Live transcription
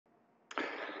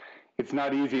It's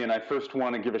not easy, and I first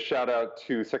want to give a shout out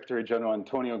to Secretary General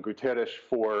Antonio Guterres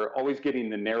for always getting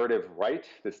the narrative right,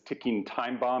 this ticking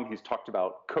time bomb. He's talked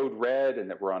about code red and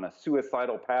that we're on a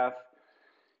suicidal path.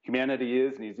 Humanity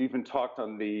is, and he's even talked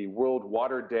on the World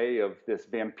Water Day of this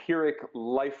vampiric,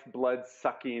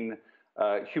 lifeblood-sucking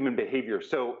human behavior.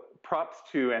 So props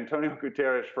to Antonio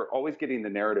Guterres for always getting the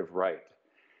narrative right.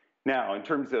 Now, in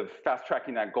terms of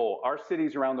fast-tracking that goal, our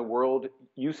cities around the world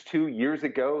used to, years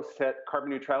ago, set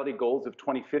carbon neutrality goals of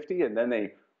 2050, and then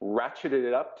they ratcheted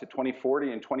it up to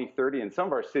 2040 and 2030, and some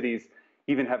of our cities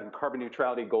even having carbon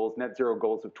neutrality goals, net zero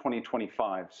goals of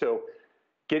 2025. So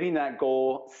getting that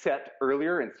goal set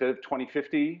earlier instead of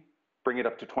 2050, bring it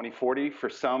up to 2040 for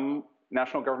some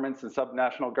national governments and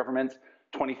subnational governments,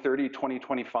 2030,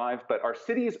 2025, but our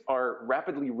cities are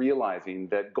rapidly realizing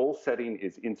that goal setting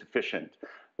is insufficient,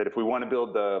 that if we want to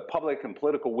build the public and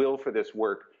political will for this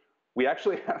work, we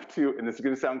actually have to, and this is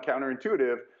going to sound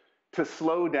counterintuitive, to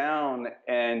slow down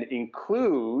and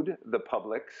include the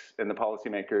publics and the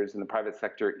policymakers and the private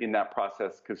sector in that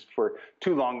process, because for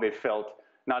too long they felt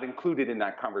not included in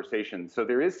that conversation. So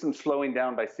there is some slowing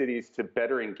down by cities to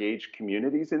better engage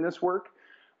communities in this work,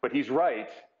 but he's right.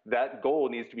 That goal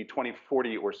needs to be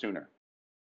 2040 or sooner.